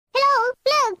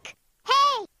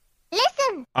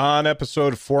On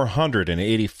episode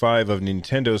 485 of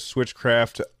Nintendo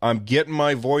Switchcraft, I'm getting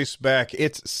my voice back.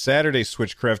 It's Saturday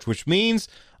Switchcraft, which means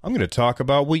I'm going to talk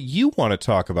about what you want to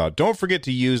talk about. Don't forget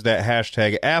to use that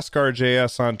hashtag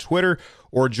AskRJS on Twitter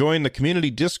or join the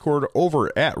community Discord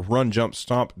over at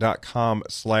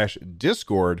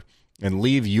runjumpstomp.com/Discord and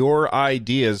leave your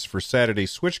ideas for Saturday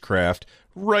Switchcraft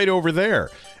right over there.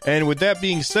 And with that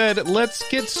being said, let's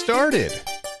get started.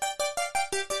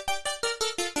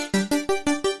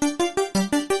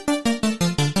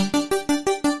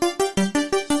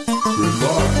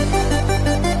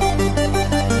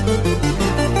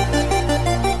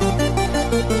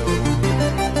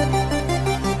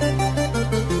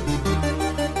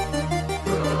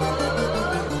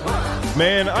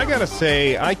 Man, I gotta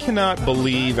say, I cannot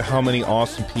believe how many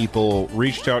awesome people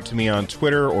reached out to me on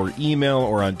Twitter or email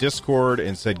or on Discord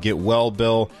and said, "Get well,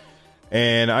 Bill."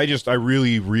 And I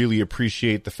really, really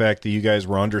appreciate the fact that you guys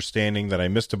were understanding that I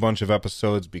missed a bunch of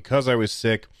episodes because I was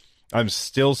sick. I'm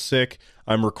still sick.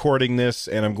 I'm recording this,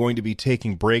 and I'm going to be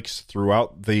taking breaks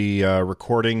throughout the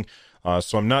recording,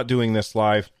 so I'm not doing this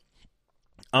live.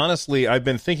 Honestly, I've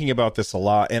been thinking about this a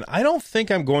lot, and I don't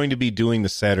think I'm going to be doing the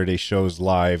Saturday shows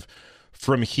live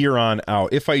from here on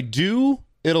out. If I do,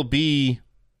 it'll be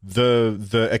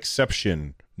the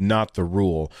exception, not the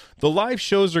rule. The live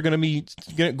shows are going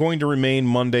to remain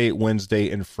Monday, Wednesday,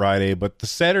 and Friday, but the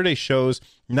Saturday shows,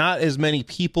 not as many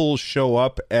people show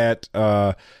up at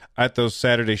those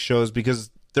Saturday shows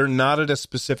because they're not at a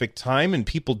specific time and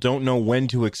people don't know when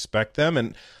to expect them.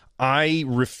 And I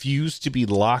refuse to be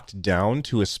locked down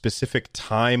to a specific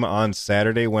time on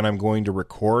Saturday when I'm going to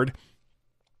record,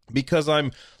 because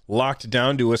I'm locked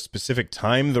down to a specific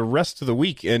time the rest of the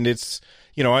week. And it's,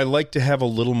 I like to have a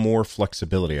little more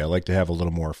flexibility. I like to have a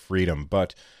little more freedom.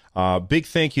 But big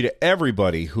thank you to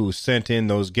everybody who sent in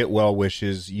those get well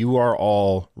wishes. You are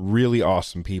all really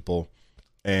awesome people.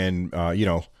 And,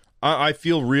 I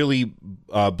feel really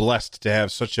blessed to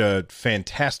have such a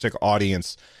fantastic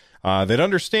audience that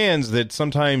understands that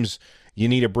sometimes you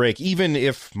need a break, even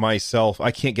if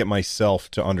I can't get myself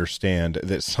to understand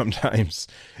that sometimes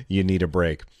you need a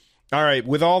break. All right,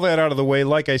 with all that out of the way,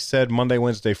 like I said, Monday,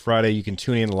 Wednesday, Friday, you can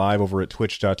tune in live over at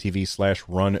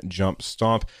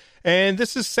twitch.tv/runjumpstomp. And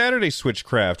this is Saturday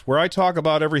Switchcraft, where I talk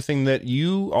about everything that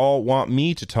you all want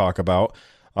me to talk about.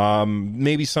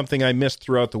 Maybe something I missed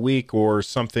throughout the week, or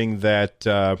something that,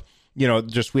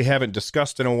 just we haven't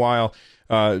discussed in a while.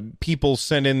 People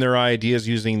send in their ideas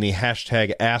using the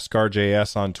hashtag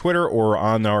AskRJS on Twitter or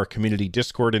on our community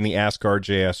Discord in the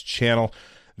AskRJS channel.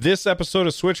 This episode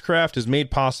of Switchcraft is made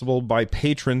possible by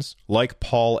patrons like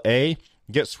Paul A.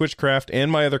 Get Switchcraft and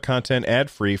my other content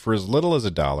ad-free for as little as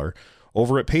 $1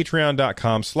 over at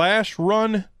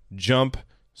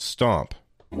patreon.com/runjumpstomp.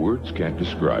 Words can't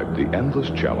describe the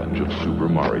endless challenge of Super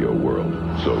Mario World,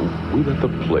 so we let the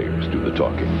players do the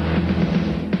talking.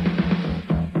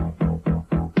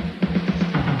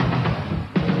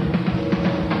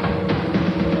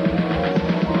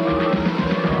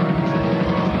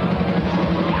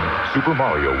 Super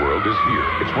Mario World is here.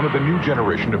 It's one of the new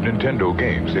generation of Nintendo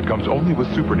games. It comes only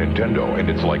with Super Nintendo, and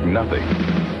it's like nothing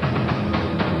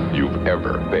you've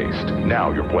ever faced.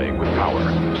 Now you're playing with power.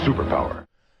 Superpower.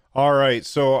 All right,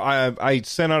 so I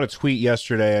sent out a tweet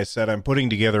yesterday. I said I'm putting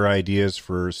together ideas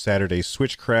for Saturday's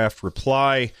Switchcraft.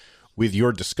 Reply with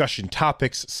your discussion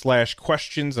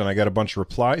topics/questions, and I got a bunch of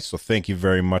replies, so thank you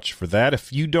very much for that.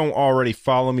 If you don't already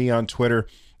follow me on Twitter,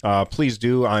 please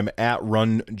do. I'm at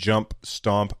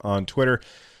RunJumpStomp on Twitter,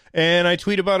 and I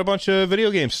tweet about a bunch of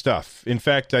video game stuff. In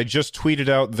fact, I just tweeted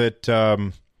out that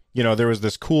there was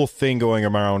this cool thing going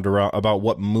around about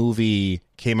what movie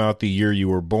came out the year you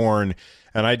were born,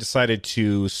 and I decided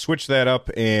to switch that up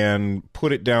and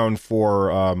put it down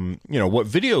for what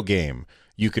video game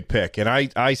you could pick. And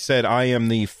I said I am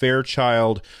the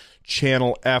Fairchild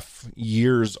Channel F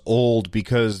years old,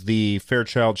 because the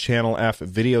Fairchild Channel F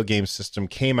video game system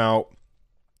came out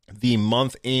the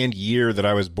month and year that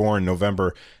I was born,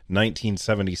 November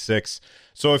 1976.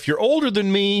 So if you're older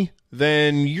than me,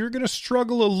 then you're going to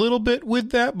struggle a little bit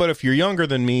with that. But if you're younger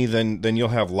than me, then you'll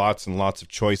have lots and lots of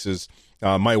choices.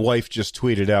 My wife just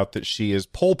tweeted out that she is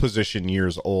pole position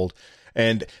years old.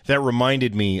 And that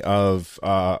reminded me of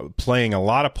playing a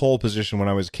lot of pole position when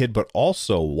I was a kid, but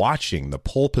also watching the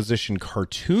pole position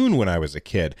cartoon when I was a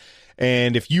kid.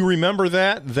 And if you remember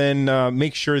that, then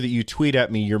make sure that you tweet at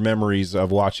me your memories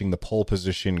of watching the pole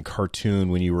position cartoon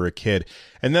when you were a kid.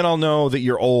 And then I'll know that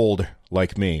you're old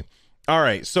like me. All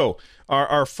right, so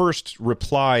our first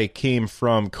reply came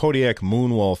from Kodiak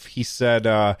Moonwolf. He said,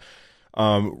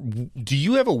 do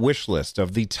you have a wish list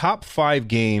of the top 5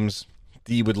 games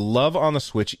that you would love on the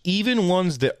Switch, even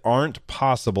ones that aren't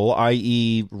possible,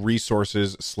 i.e.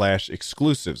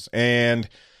 resources/exclusives. And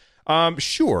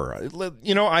sure,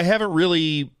 I haven't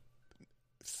really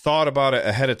thought about it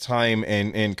ahead of time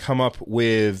and come up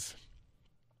with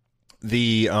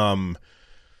the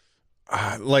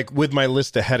with my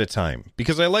list ahead of time,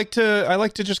 because I like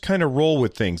to just kind of roll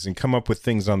with things and come up with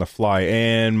things on the fly.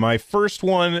 And my first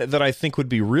one that I think would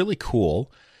be really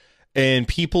cool, and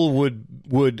people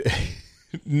would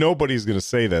nobody's going to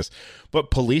say this,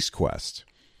 but Police Quest.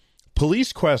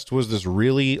 Police Quest was this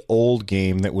really old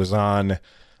game that was on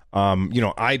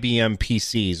IBM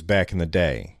PCs back in the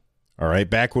day. All right,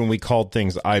 back when we called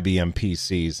things IBM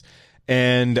PCs.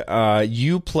 And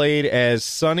you played as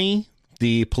Sonny,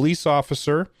 the police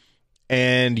officer,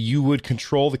 and you would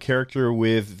control the character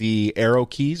with the arrow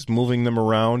keys, moving them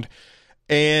around.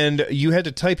 And you had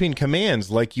to type in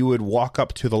commands, like you would walk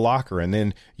up to the locker, and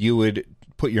then you would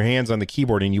put your hands on the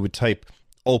keyboard and you would type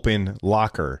open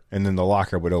locker, and then the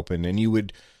locker would open, and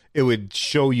it would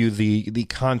show you the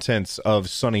contents of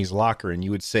Sonny's locker, and you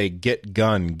would say get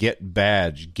gun, get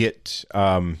badge, get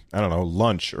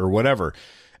lunch or whatever.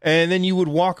 And then you would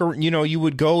you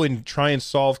would go and try and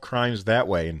solve crimes that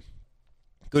way. And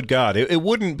good God, it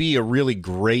wouldn't be a really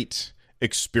great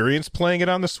experience playing it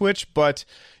on the Switch, but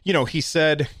he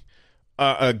said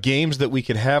games that we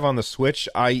could have on the Switch,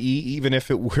 i.e., even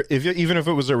if it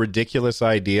was a ridiculous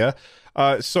idea.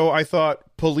 So I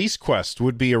thought Police Quest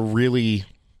would be a really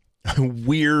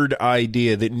weird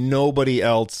idea that nobody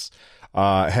else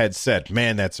had said.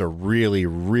 Man, that's a really,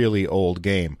 really old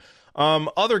game.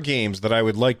 Other games that I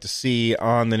would like to see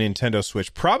on the Nintendo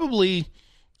Switch, probably,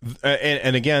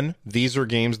 and again, these are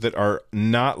games that are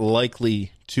not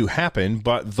likely to happen,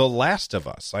 but The Last of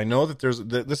Us. I know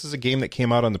that this is a game that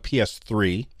came out on the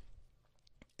PS3,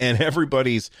 and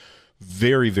everybody's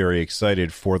very, very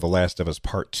excited for The Last of Us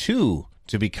Part 2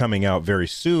 to be coming out very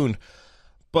soon.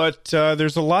 But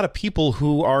there's a lot of people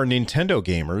who are Nintendo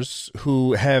gamers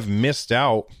who have missed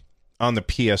out on the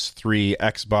PS3,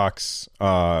 Xbox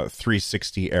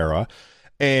 360 era.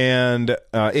 And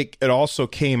it also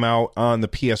came out on the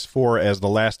PS4 as The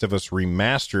Last of Us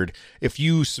Remastered. If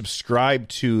you subscribe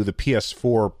to the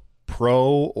PS4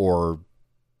 Pro or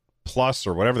Plus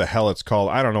or whatever the hell it's called,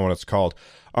 I don't know what it's called,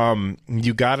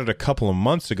 you got it a couple of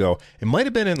months ago. It might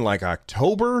have been in like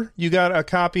October you got a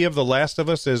copy of The Last of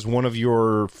Us as one of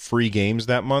your free games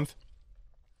that month,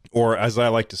 or as I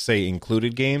like to say,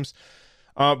 included games.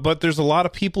 But there's a lot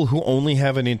of people who only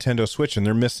have a Nintendo Switch, and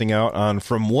they're missing out on,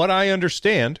 from what I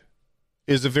understand,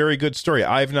 is a very good story.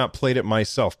 I've not played it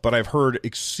myself, but I've heard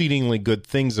exceedingly good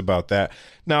things about that.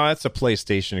 Now, that's a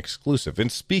PlayStation exclusive.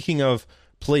 And speaking of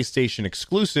PlayStation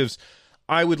exclusives,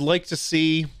 I would like to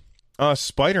see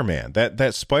Spider-Man,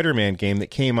 that Spider-Man game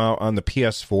that came out on the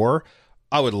PS4.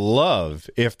 I would love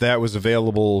if that was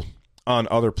available on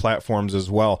other platforms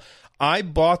as well. I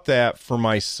bought that for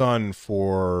my son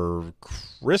for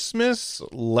Christmas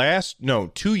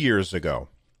 2 years ago.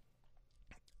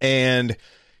 And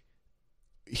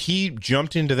he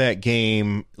jumped into that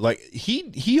game. Like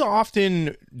he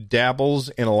often dabbles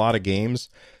in a lot of games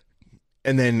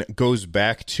and then goes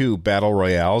back to battle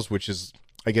royales, which is,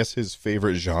 I guess, his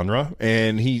favorite genre.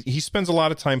 And he spends a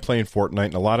lot of time playing Fortnite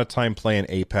and a lot of time playing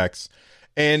Apex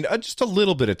and just a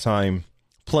little bit of time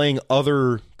playing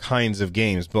other kinds of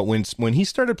games. But when he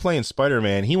started playing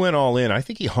Spider-Man, he went all in. I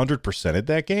think he 100%ed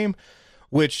that game,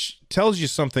 which tells you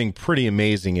something pretty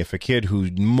amazing. If a kid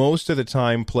who most of the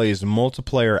time plays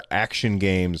multiplayer action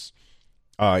games,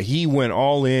 he went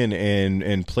all in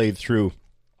and played through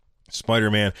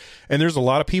Spider-Man. And there's a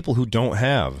lot of people who don't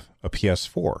have a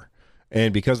PS4.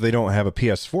 And because they don't have a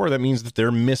PS4, that means that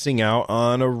they're missing out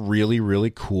on a really,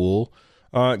 really cool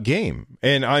game.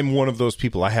 And I'm one of those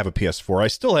people. I have a PS4. I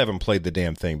still haven't played the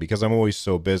damn thing because I'm always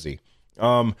so busy.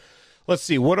 Let's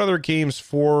see, what other games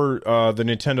for the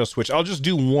Nintendo Switch? I'll just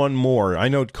do one more. I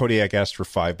know Kodiak asked for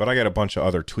 5, but I got a bunch of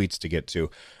other tweets to get to.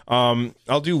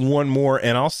 I'll do one more,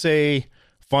 and I'll say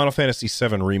Final Fantasy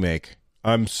VII Remake.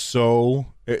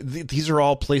 These are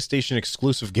all PlayStation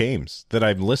exclusive games that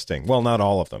I'm listing. Well, not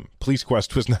all of them. Police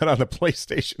Quest was not on a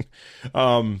PlayStation.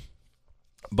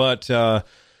 But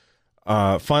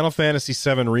Final Fantasy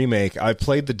VII Remake, I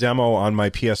played the demo on my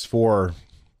PS4,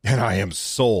 and I am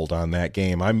sold on that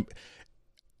game.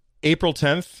 April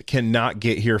 10th cannot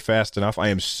get here fast enough. I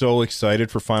am so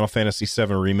excited for Final Fantasy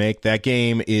VII Remake. That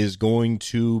game is going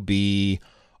to be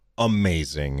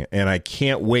amazing, and I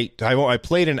can't wait. I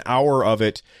played an hour of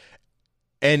it,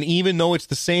 And even though it's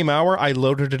the same hour, I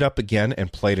loaded it up again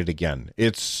and played it again.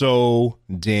 It's so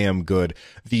damn good.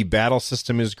 The battle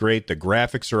system is great. The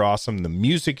graphics are awesome. The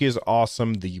music is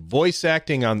awesome. The voice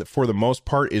acting for the most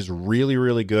part is really,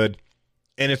 really good.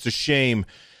 And it's a shame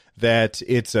that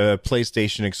it's a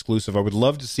PlayStation exclusive. I would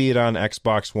love to see it on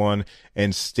Xbox One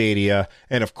and Stadia,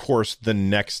 and of course the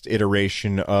next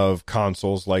iteration of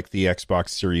consoles like the Xbox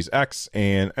Series X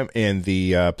and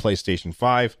the PlayStation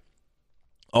 5.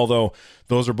 Although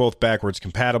those are both backwards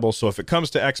compatible, so if it comes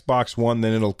to Xbox One,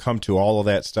 then it'll come to all of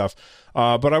that stuff.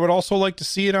 But I would also like to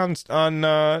see it on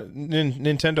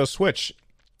Nintendo Switch.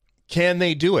 Can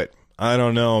they do it? I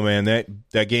don't know, man.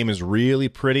 That game is really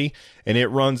pretty, and it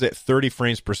runs at 30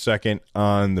 frames per second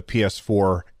on the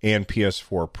PS4 and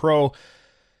PS4 Pro.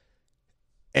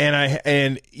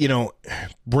 And you know,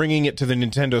 bringing it to the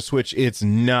Nintendo Switch, it's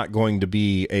not going to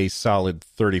be a solid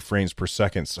 30 frames per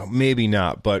second, so maybe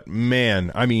not. But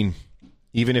man, I mean,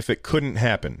 even if it couldn't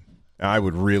happen, I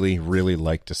would really, really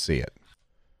like to see it.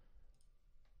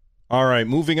 All right,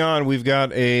 moving on. We've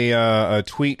got a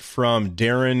tweet from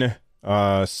Darren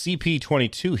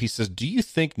CP22. He says, do you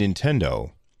think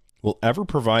Nintendo will ever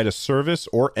provide a service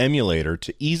or emulator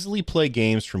to easily play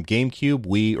games from GameCube,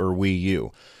 Wii, or Wii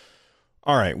U?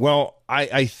 All right, well,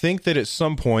 I think that at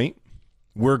some point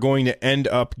we're going to end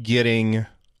up getting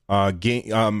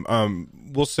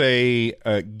we'll say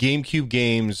GameCube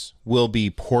games will be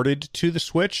ported to the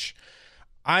Switch.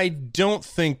 I don't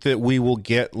think that we will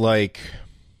get like,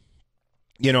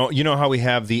 you know how we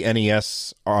have the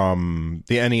NES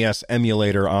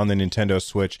emulator on the Nintendo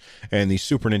Switch and the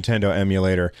Super Nintendo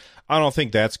emulator. I don't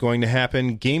think that's going to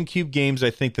happen. GameCube games, I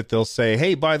think that they'll say,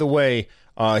 hey, by the way,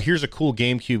 here's a cool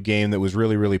GameCube game that was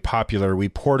really, really popular. We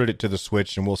ported it to the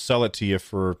Switch, and we'll sell it to you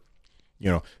for,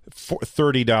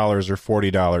 $30 or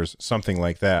 $40, something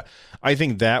like that. I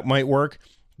think that might work.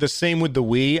 The same with the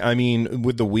Wii. I mean,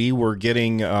 with the Wii, we're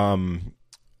getting,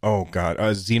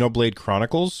 Xenoblade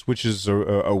Chronicles, which is a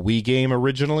Wii game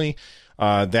originally.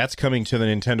 That's coming to the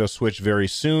Nintendo Switch very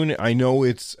soon. I know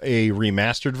it's a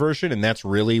remastered version, and that's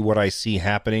really what I see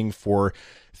happening for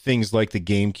things like the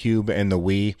GameCube and the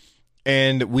Wii.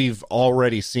 And we've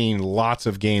already seen lots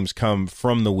of games come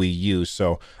from the Wii U,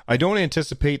 so I don't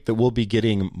anticipate that we'll be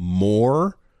getting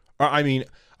more. I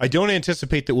don't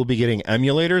anticipate that we'll be getting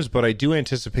emulators, but I do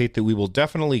anticipate that we will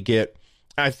definitely get,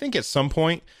 I think at some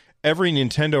point, every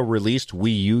Nintendo released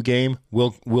Wii U game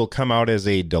will come out as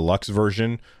a deluxe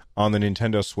version on the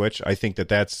Nintendo Switch. I think that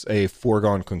that's a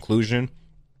foregone conclusion.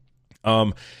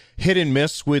 Hit and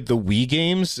miss with the Wii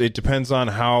games. It depends on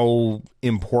how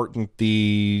important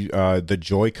the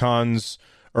Joy-Cons,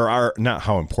 or are not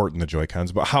how important the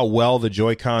Joy-Cons, but how well the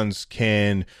Joy-Cons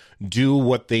can do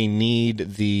what they need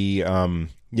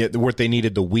what they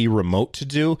needed the Wii remote to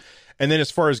do. And then as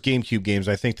far as GameCube games,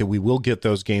 I think that we will get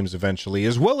those games eventually,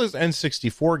 as well as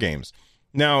N64 games.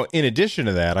 Now, in addition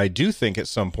to that, I do think at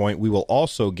some point we will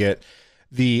also get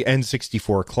the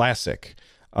N64 Classic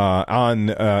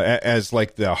as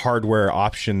like the hardware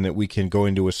option that we can go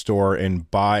into a store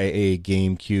and buy a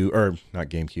GameCube, or not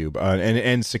GameCube,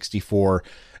 an N64,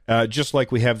 just like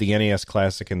we have the NES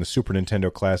Classic and the Super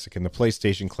Nintendo Classic and the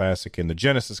PlayStation Classic and the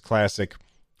Genesis Classic.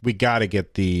 We got to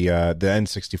get the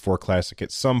N64 Classic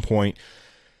at some point.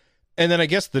 And then I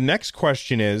guess the next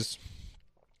question is,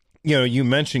 you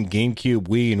mentioned GameCube,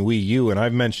 Wii, and Wii U, and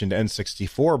I've mentioned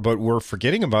N64, but we're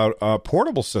forgetting about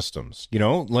portable systems,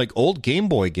 like old Game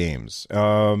Boy games,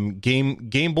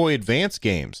 Game Boy Advance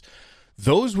games.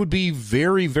 Those would be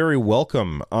very, very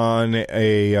welcome on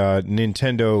a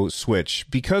Nintendo Switch,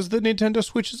 because the Nintendo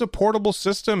Switch is a portable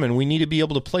system, and we need to be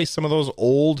able to play some of those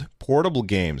old portable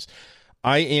games.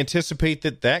 I anticipate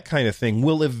that kind of thing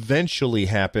will eventually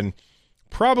happen,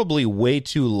 probably way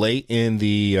too late in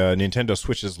the Nintendo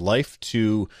Switch's life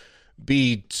to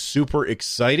be super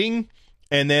exciting.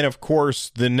 And then, of course,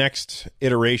 the next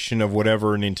iteration of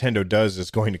whatever Nintendo does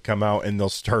is going to come out, and they'll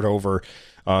start over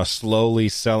slowly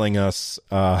selling us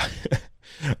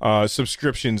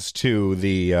subscriptions to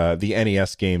the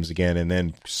NES games again, and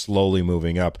then slowly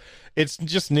moving up. It's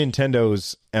just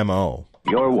Nintendo's MO.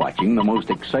 You're watching the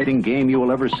most exciting game you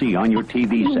will ever see on your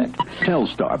TV set.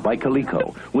 Telstar by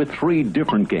Coleco, with 3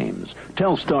 different games.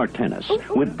 Telstar Tennis,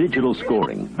 with digital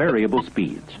scoring, variable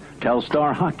speeds.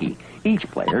 Telstar Hockey. Each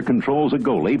player controls a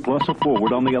goalie plus a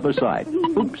forward on the other side.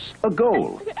 Oops, a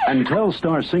goal. And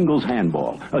Telstar Singles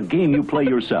Handball, a game you play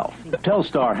yourself.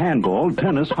 Telstar Handball,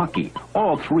 Tennis, Hockey.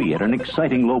 All 3 at an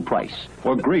exciting low price.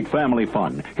 For great family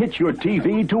fun, hitch your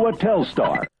TV to a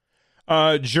Telstar.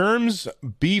 Germs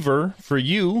Beaver, for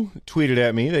you, tweeted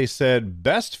at me. They said,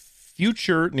 best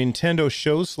future Nintendo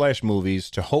shows / movies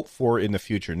to hope for in the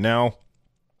future. Now,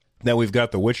 Now we've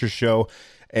got the Witcher show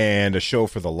and a show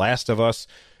for The Last of Us.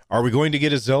 Are we going to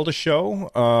get a Zelda show?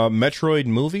 Metroid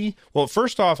movie? Well,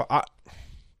 first off,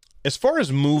 as far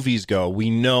as movies go, we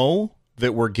know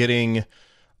that we're getting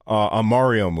a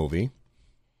Mario movie.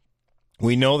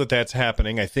 We know that that's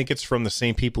happening. I think it's from the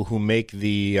same people who make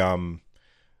the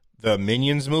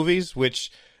Minions movies,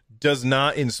 which does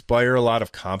not inspire a lot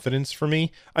of confidence for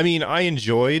me. I mean, I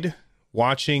enjoyed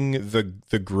watching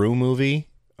the Gru movie,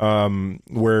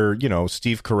 where, you know,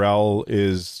 Steve Carell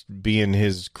is being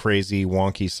his crazy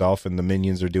wonky self and the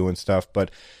Minions are doing stuff.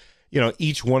 But, you know,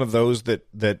 each one of those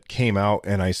that came out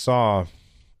and I saw,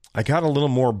 I got a little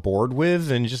more bored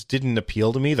with and just didn't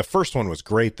appeal to me. The first one was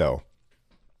great, though.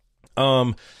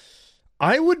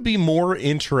 I would be more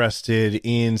interested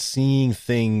in seeing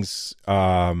things.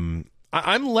 I'm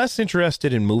less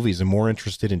interested in movies and more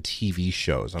interested in TV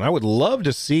shows. And I would love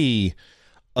to see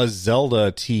a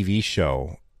Zelda TV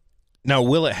show. Now,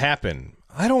 will it happen?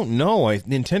 I don't know.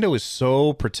 Nintendo is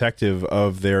so protective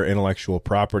of their intellectual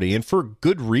property, and for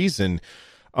good reason.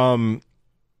 You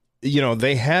know,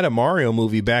 they had a Mario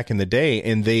movie back in the day,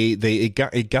 and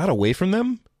it got away from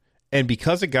them. And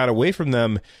because it got away from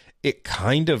them, it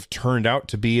kind of turned out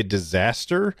to be a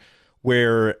disaster,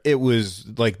 where it was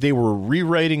like they were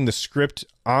rewriting the script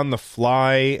on the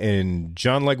fly, and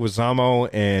John Leguizamo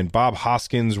and Bob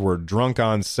Hoskins were drunk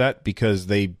on set because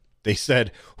they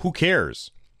said, who cares?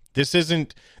 This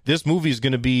movie is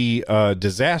going to be a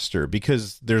disaster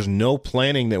because there's no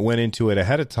planning that went into it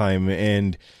ahead of time,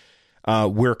 and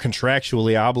we're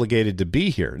contractually obligated to be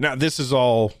here. Now, this is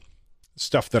all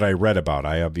stuff that I read about.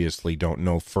 I obviously don't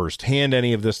know firsthand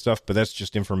any of this stuff, but that's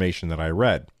just information that I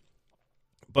read.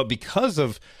 But because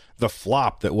of the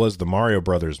flop that was the Mario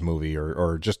Brothers movie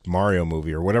or just Mario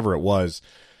movie or whatever it was,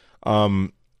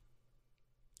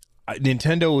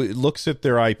 Nintendo looks at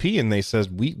their IP and they says,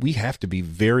 we have to be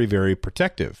very, very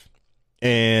protective.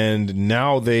 And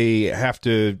now they have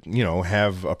to, you know,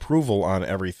 have approval on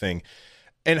everything.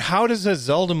 And how does a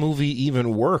Zelda movie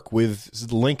even work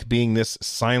with Link being this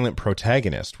silent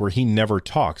protagonist where he never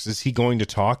talks? Is he going to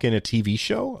talk in a TV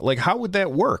show? Like, how would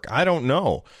that work? I don't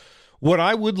know. What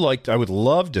I would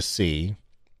love to see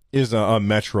is a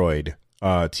Metroid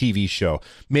TV show.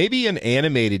 Maybe an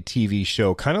animated TV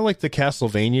show, kind of like the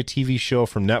Castlevania TV show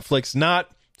from Netflix. Not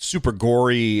super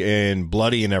gory and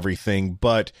bloody and everything,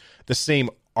 but the same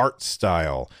art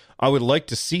style. I would like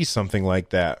to see something like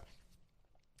that.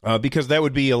 Because that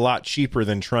would be a lot cheaper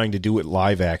than trying to do it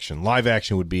live action. Live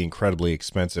action would be incredibly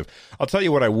expensive. I'll tell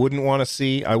you what I wouldn't want to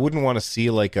see. I wouldn't want to see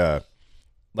like a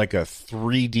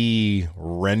 3D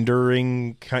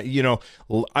rendering. You know,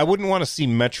 I wouldn't want to see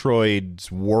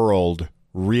Metroid's world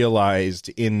realized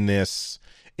in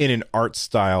an art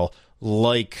style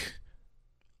like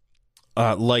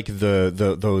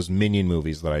those Minion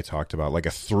movies that I talked about, like a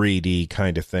 3D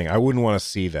kind of thing. I wouldn't want to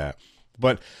see that.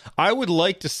 But I would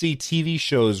like to see TV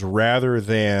shows rather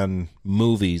than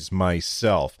movies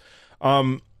myself.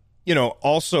 You know,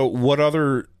 also, what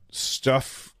other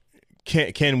stuff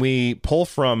can we pull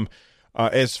from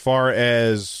as far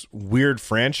as weird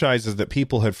franchises that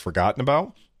people had forgotten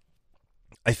about?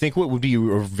 I think what would be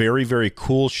a very, very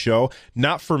cool show,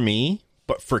 not for me,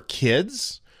 but for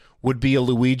kids, would be a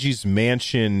Luigi's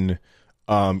Mansion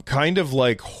kind of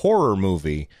like horror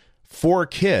movie for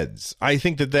kids. I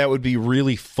think that would be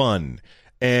really fun,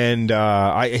 and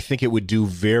I think it would do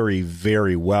very,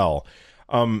 very well.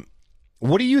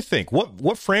 What do you think?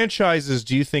 What franchises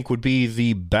do you think would be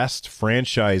the best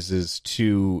franchises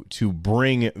to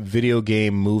bring video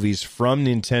game movies from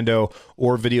Nintendo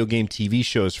or video game TV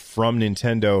shows from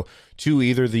Nintendo to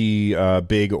either the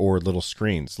big or little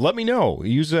screens? Let me know.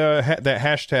 Use that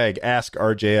hashtag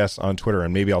AskRJS on Twitter,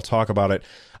 and maybe I'll talk about it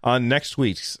on next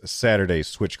week's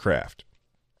Saturday's Switchcraft.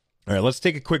 All right, let's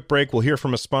take a quick break. We'll hear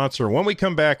from a sponsor. When we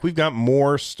come back, we've got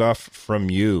more stuff from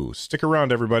you. Stick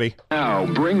around, everybody.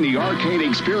 Now, bring the arcade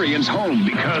experience home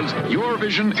because your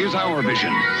vision is our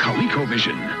vision.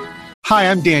 ColecoVision. Hi,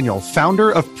 I'm Daniel, founder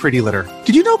of Pretty Litter.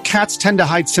 Did you know cats tend to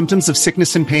hide symptoms of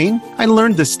sickness and pain? I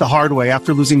learned this the hard way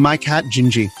after losing my cat,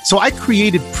 Gingy. So I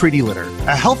created Pretty Litter,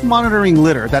 a health monitoring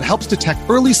litter that helps detect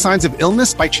early signs of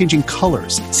illness by changing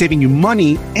colors, saving you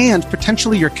money and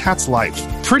potentially your cat's life.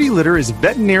 Pretty Litter is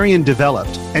veterinarian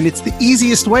developed, and it's the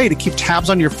easiest way to keep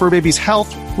tabs on your fur baby's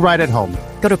health right at home.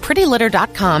 Go to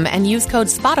prettylitter.com and use code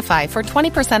SPOTIFY for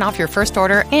 20% off your first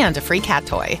order and a free cat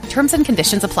toy. Terms and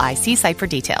conditions apply. See site for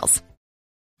details.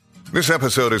 This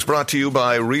episode is brought to you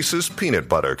by Reese's Peanut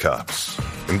Butter Cups.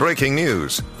 In breaking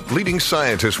news, leading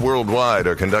scientists worldwide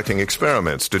are conducting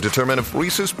experiments to determine if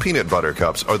Reese's Peanut Butter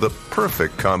Cups are the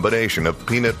perfect combination of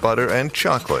peanut butter and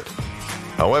chocolate.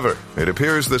 However, it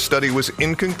appears the study was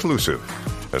inconclusive,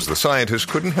 as the scientists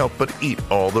couldn't help but eat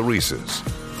all the Reese's.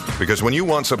 Because when you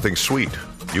want something sweet,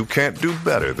 you can't do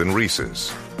better than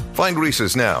Reese's. Find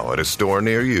Reese's now at a store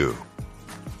near you.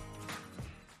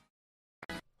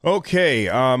 Okay,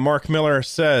 Mark Miller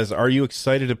says, are you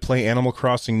excited to play Animal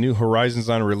Crossing New Horizons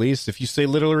on release? If you say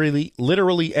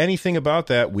literally anything about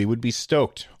that, we would be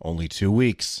stoked. Only 2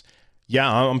 weeks. Yeah,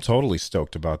 I'm totally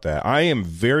stoked about that. I am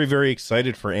very, very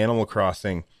excited for Animal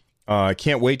Crossing. I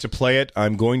can't wait to play it.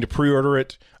 I'm going to pre-order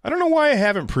it. I don't know why I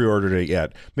haven't pre-ordered it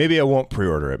yet. Maybe I won't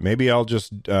pre-order it. Maybe I'll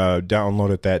just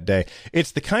download it that day.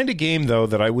 It's the kind of game, though,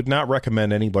 that I would not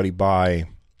recommend anybody buy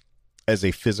as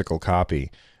a physical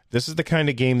copy. This is the kind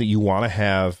of game that you want to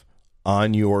have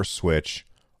on your Switch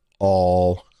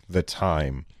all the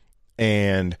time.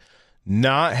 And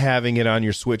not having it on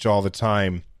your Switch all the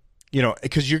time, you know,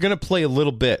 because you're going to play a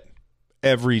little bit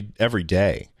every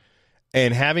day.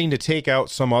 And having to take out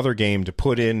some other game to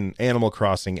put in Animal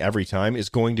Crossing every time is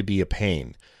going to be a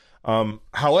pain.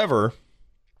 However,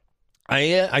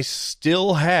 I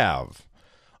still have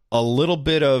a little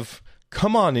bit of,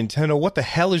 come on, Nintendo, what the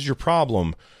hell is your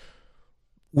problem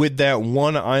with that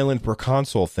one island per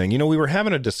console thing? You know, we were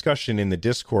having a discussion in the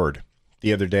Discord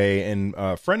the other day, and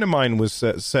a friend of mine was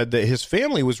said that his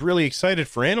family was really excited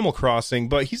for Animal Crossing,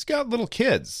 but he's got little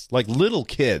kids,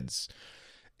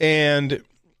 and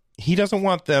he doesn't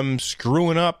want them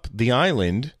screwing up the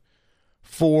island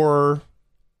for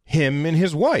him and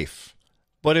his wife.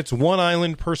 But it's one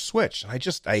island per Switch.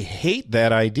 I hate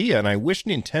that idea, and I wish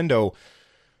Nintendo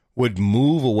would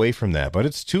move away from that, but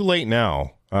it's too late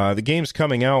now. The game's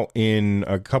coming out in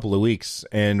a couple of weeks,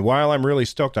 and while I'm really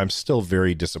stoked, I'm still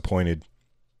very disappointed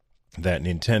that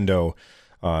Nintendo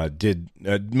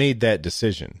made that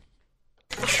decision.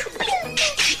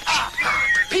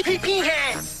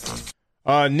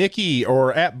 Nikki,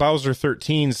 or at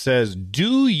Bowser13, says,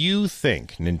 do you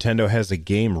think Nintendo has a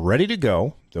game ready to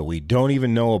go that we don't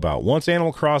even know about? Once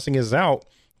Animal Crossing is out,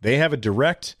 they have a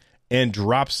direct and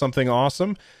drop something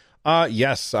awesome?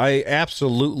 Yes, I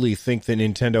absolutely think that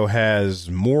Nintendo has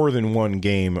more than one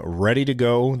game ready to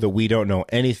go that we don't know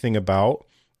anything about.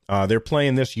 They're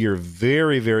playing this year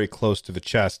very, very close to the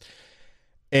chest.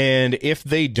 And if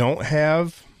they don't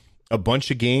have a bunch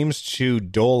of games to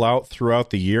dole out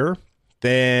throughout the year,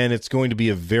 then it's going to be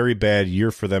a very bad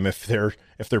year for them if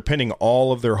they're pinning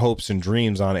all of their hopes and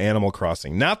dreams on Animal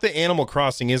Crossing. Not that Animal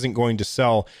Crossing isn't going to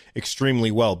sell extremely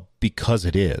well, because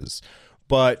it is,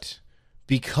 but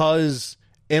because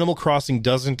Animal Crossing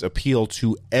doesn't appeal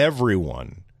to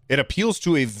everyone. It appeals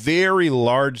to a very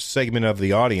large segment of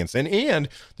the audience, and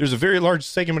there's a very large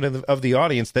segment of the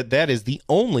audience that is the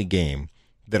only game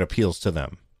that appeals to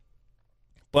them.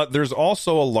 But there's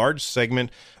also a large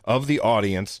segment of the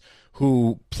audience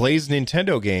who plays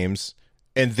Nintendo games,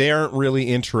 and they aren't really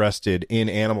interested in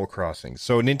Animal Crossing.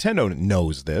 So Nintendo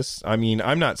knows this. I mean,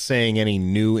 I'm not saying any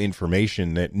new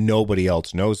information that nobody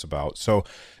else knows about. So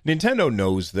Nintendo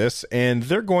knows this, and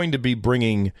they're going to be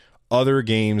bringing other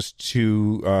games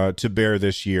to bear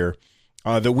this year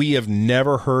that we have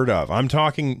never heard of. I'm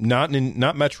talking not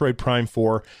Metroid Prime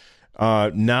 4,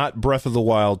 not Breath of the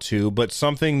Wild 2, but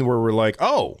something where we're like,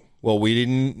 oh, well, we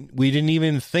didn't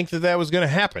even think that was going to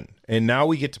happen, and now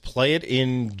we get to play it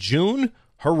in June.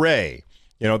 Hooray!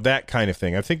 You know, that kind of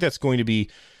thing. I think that's going to be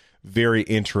very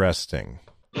interesting.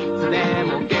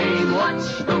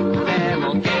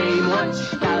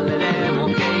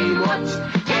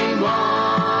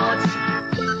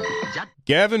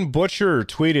 Gavin Butcher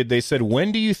tweeted, they said,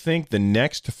 when do you think the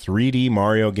next 3D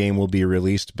Mario game will be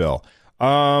released, Bill?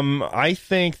 I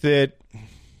think that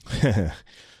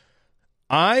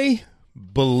I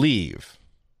believe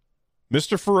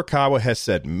Mr. Furukawa has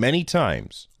said many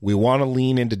times we want to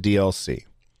lean into DLC.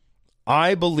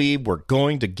 I believe we're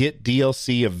going to get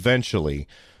DLC eventually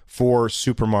for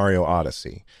Super Mario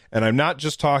Odyssey. And I'm not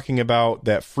just talking about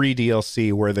that free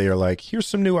DLC where they are like, here's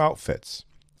some new outfits.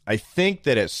 I think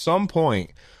that at some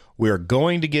point we are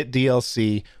going to get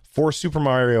DLC for Super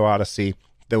Mario Odyssey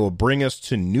that will bring us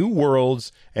to new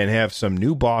worlds and have some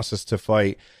new bosses to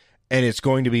fight, and it's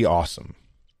going to be awesome.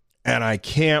 And I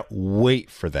can't wait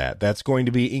for that. That's going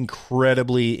to be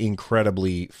incredibly,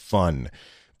 incredibly fun,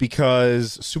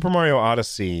 because Super Mario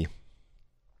Odyssey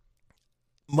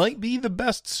might be the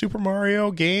best Super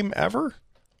Mario game ever.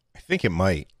 I think it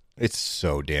might. It's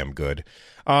so damn good.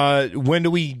 When do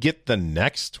we get the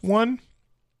next one?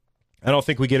 I don't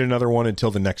think we get another one until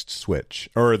the next Switch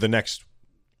or the next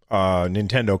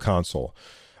Nintendo console.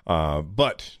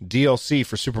 But DLC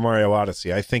for Super Mario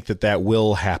Odyssey, I think that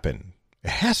will happen. It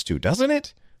has to, doesn't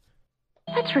it?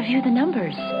 Let's review the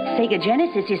numbers. Sega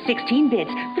Genesis is 16 bits.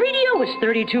 3DO is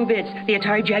 32 bits. The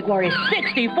Atari Jaguar is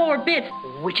 64 bits.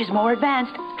 Which is more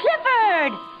advanced?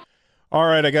 Clifford! All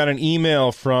right, I got an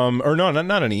email from, or no,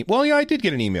 not an email. Well, yeah, I did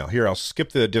get an email. Here, I'll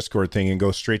skip the Discord thing and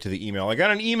go straight to the email. I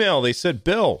got an email. They said,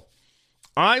 Bill,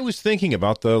 I was thinking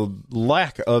about the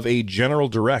lack of a General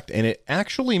Direct, and it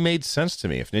actually made sense to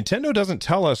me. If Nintendo doesn't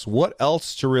tell us what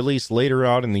else to release later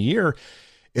out in the year,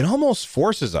 it almost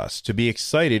forces us to be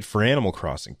excited for Animal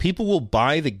Crossing. People will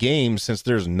buy the game since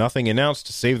there's nothing announced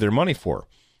to save their money for.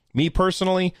 Me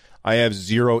personally, I have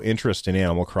zero interest in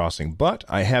Animal Crossing, but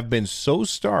I have been so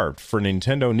starved for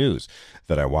Nintendo news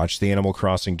that I watched the Animal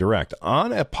Crossing Direct.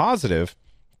 On a positive,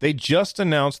 they just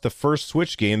announced the first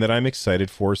Switch game that I'm excited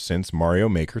for since Mario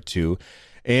Maker 2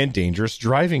 and Dangerous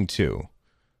Driving 2.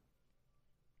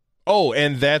 Oh,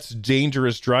 and that's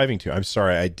Dangerous Driving 2. I'm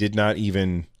sorry, I did not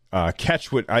even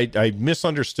catch what I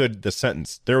misunderstood the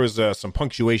sentence. There was some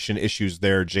punctuation issues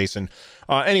there, Jason.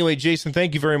 Anyway, Jason,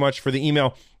 thank you very much for the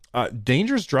email.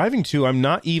 Dangerous Driving 2, I'm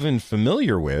not even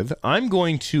familiar with. I'm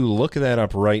going to look that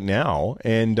up right now,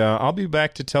 and I'll be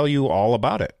back to tell you all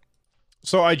about it.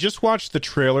 So I just watched the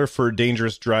trailer for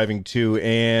Dangerous Driving 2,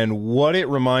 and what it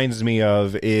reminds me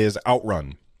of is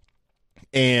Outrun.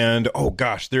 And, oh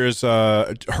gosh, there's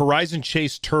Horizon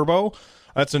Chase Turbo.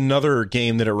 That's another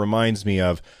game that it reminds me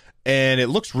of. And it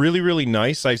looks really, really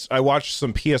nice. I watched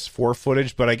some PS4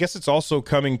 footage, but I guess it's also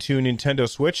coming to Nintendo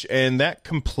Switch, and that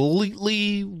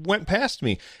completely went past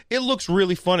me. It looks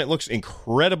really fun. It looks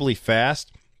incredibly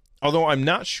fast, although I'm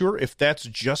not sure if that's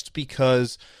just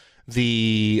because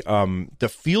the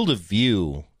field of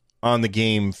view on the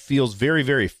game feels very,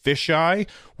 very fisheye,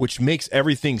 which makes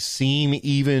everything seem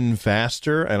even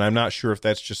faster, and I'm not sure if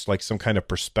that's just like some kind of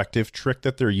perspective trick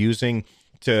that they're using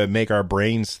to make our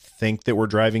brains think that we're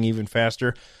driving even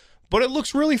faster. But it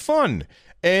looks really fun.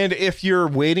 And if you're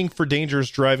waiting for Dangerous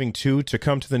Driving 2 to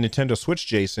come to the Nintendo Switch,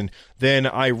 Jason, then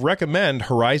I recommend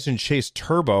Horizon Chase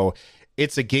Turbo.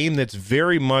 It's a game that's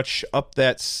very much up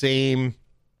that same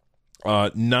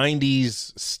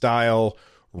 90s style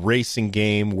racing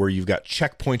game where you've got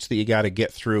checkpoints that you got to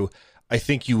get through. I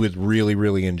think you would really,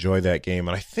 really enjoy that game.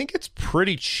 And I think it's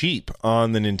pretty cheap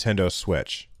on the Nintendo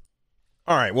Switch.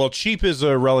 All right, well, cheap is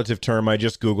a relative term. I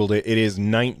just Googled it. It is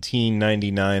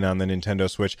 $19.99 on the Nintendo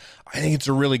Switch. I think it's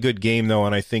a really good game, though,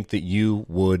 and I think that you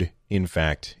would, in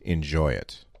fact, enjoy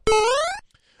it.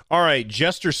 All right,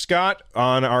 Jester Scott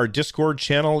on our Discord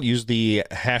channel used the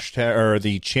hashtag or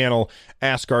the channel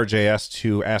AskRJS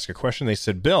to ask a question. They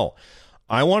said, Bill,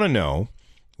 I want to know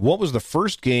what was the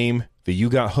first game that you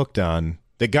got hooked on,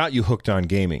 that got you hooked on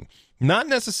gaming? Not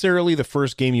necessarily the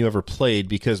first game you ever played,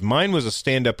 because mine was a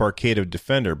stand-up arcade of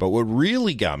Defender, but what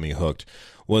really got me hooked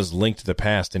was Link to the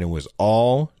Past, and it was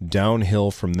all downhill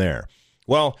from there.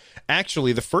 Well,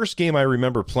 actually, the first game I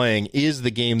remember playing is the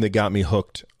game that got me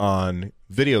hooked on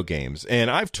video games,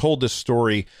 and I've told this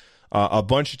story a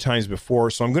bunch of times before,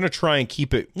 so I'm going to try and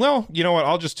keep it, well, you know what,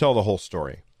 I'll just tell the whole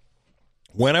story.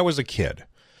 When I was a kid,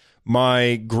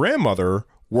 my grandmother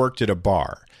worked at a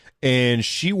bar, and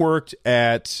she worked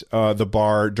at the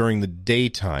bar during the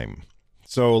daytime.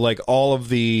 So like all of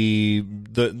the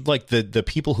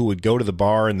people who would go to the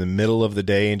bar in the middle of the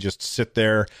day and just sit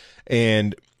there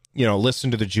and, you know, listen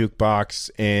to the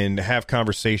jukebox and have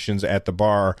conversations at the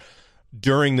bar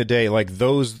during the day, like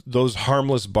those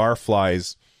harmless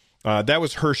barflies, that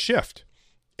was her shift.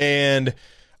 And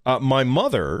my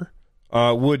mother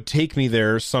would take me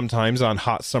there sometimes on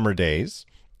hot summer days.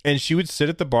 And she would sit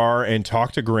at the bar and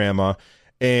talk to Grandma,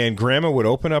 and Grandma would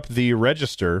open up the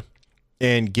register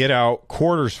and get out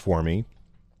quarters for me.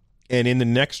 And in the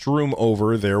next room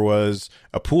over, there was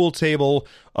a pool table,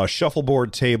 a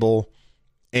shuffleboard table,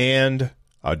 and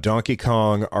a Donkey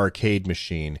Kong arcade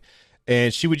machine.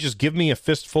 And she would just give me a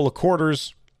fistful of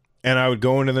quarters, and I would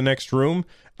go into the next room,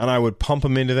 and I would pump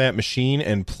them into that machine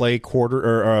and play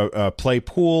play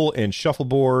pool and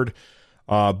shuffleboard,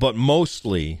 but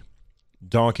mostly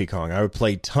Donkey Kong. I would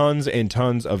play tons and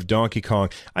tons of Donkey Kong.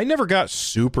 I never got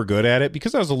super good at it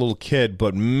because I was a little kid,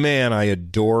 but man, I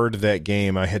adored that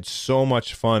game. I had so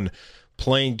much fun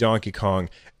playing Donkey Kong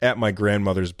at my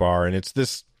grandmother's bar, and it's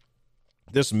this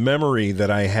memory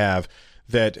that I have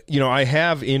that, you know, I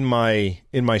have in my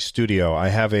studio. I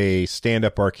have a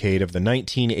stand-up arcade of the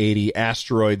 1980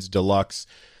 Asteroids Deluxe.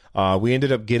 We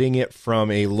ended up getting it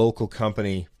from a local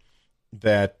company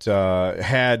that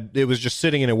it was just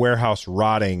sitting in a warehouse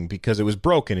rotting because it was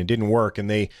broken. It didn't work, and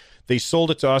they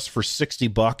sold it to us for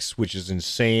 $60, which is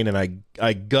insane. And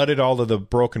I gutted all of the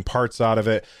broken parts out of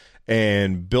it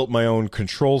and built my own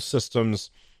control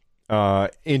systems.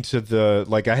 into the,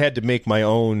 like, I had to make my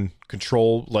own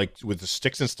control, like with the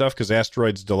sticks and stuff, because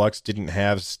Asteroids Deluxe didn't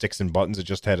have sticks and buttons. It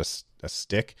just had a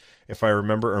stick, if I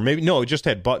remember, or maybe no, it just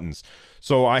had buttons.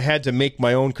 So I had to make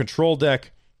my own control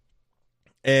deck,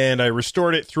 and I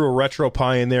restored it through a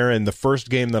RetroPie in there. And the first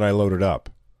game that I loaded up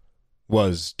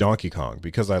was Donkey Kong,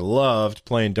 because I loved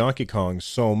playing Donkey Kong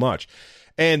so much.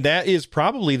 And that is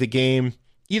probably the game,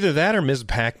 either that or Ms.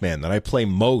 Pac-Man, that I play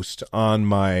most on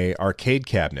my arcade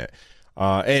cabinet.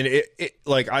 And it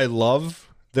like, I love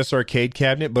this arcade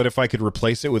cabinet, but if I could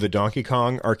replace it with a Donkey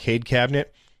Kong arcade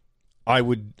cabinet, I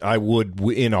would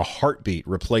in a heartbeat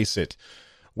replace it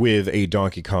with a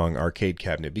Donkey Kong arcade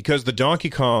cabinet, because the Donkey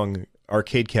Kong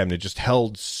arcade cabinet just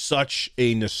held such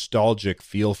a nostalgic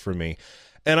feel for me.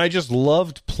 And I just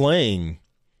loved playing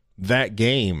that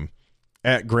game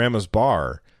at Grandma's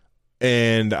bar.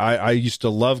 And I used to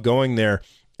love going there.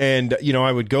 And, you know,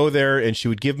 I would go there and she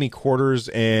would give me quarters,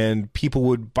 and people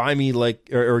would buy me like,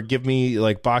 or give me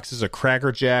like boxes of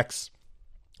Cracker Jacks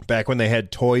back when they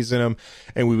had toys in them.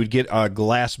 And we would get a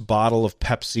glass bottle of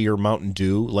Pepsi or Mountain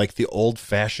Dew, like the old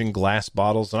fashioned glass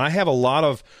bottles. And I have a lot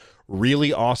of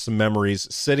really awesome memories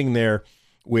sitting there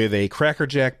with a Cracker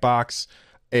Jack box,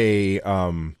 a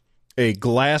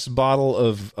glass bottle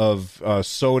of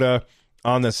soda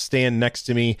on the stand next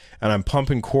to me, and I'm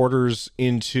pumping quarters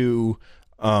into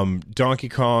Donkey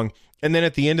Kong. And then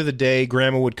at the end of the day,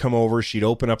 Grandma would come over, she'd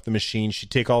open up the machine,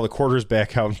 she'd take all the quarters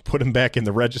back out and put them back in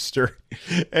the register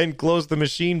and close the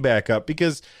machine back up,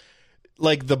 because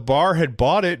like the bar had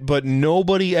bought it, but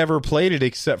nobody ever played it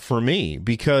except for me,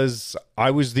 because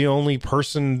I was the only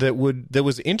person that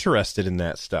was interested in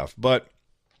that stuff. But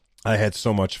I had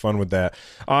so much fun with that.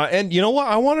 And you know what?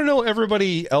 I want to know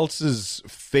everybody else's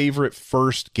favorite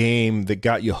first game that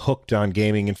got you hooked on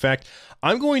gaming. In fact,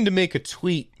 I'm going to make a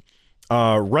tweet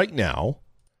right now.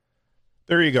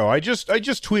 There you go. I just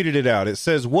tweeted it out. It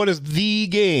says, what is the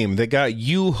game that got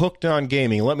you hooked on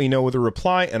gaming? Let me know with a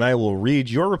reply, and I will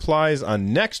read your replies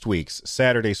on next week's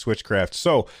Saturday Switchcraft.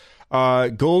 So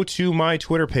go to my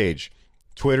Twitter page,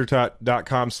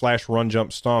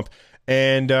 twitter.com/runjumpstomp,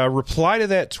 and reply to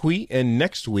that tweet. And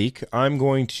next week, I'm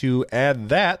going to add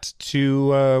that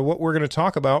to what we're going to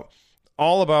talk about,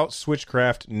 all about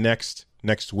Switchcraft next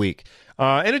week.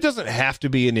 And it doesn't have to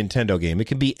be a Nintendo game. It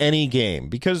can be any game,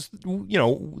 because, you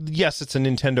know, yes, it's a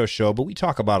Nintendo show, but we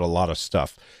talk about a lot of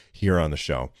stuff here on the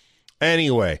show.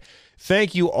 Anyway,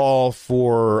 thank you all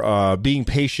for being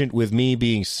patient with me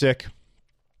being sick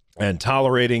and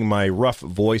tolerating my rough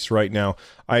voice right now.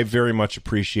 I very much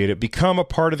appreciate it. Become a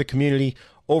part of the community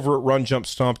over at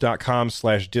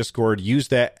runjumpstomp.com/Discord. Use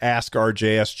that Ask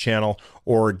RJS channel,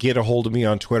 or get a hold of me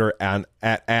on Twitter at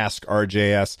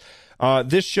AskRJS.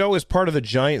 This show is part of the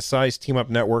Giant Size Team Up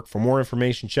Network. For more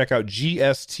information, check out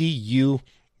gstu.net.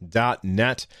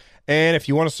 And if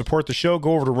you want to support the show,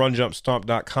 go over to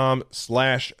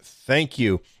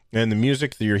runjumpstomp.com/thank-you. And the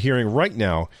music that you're hearing right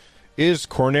now is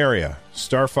Corneria,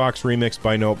 Star Fox remixed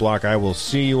by Noteblock. I will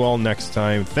see you all next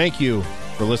time. Thank you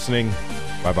for listening.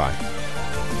 Bye-bye.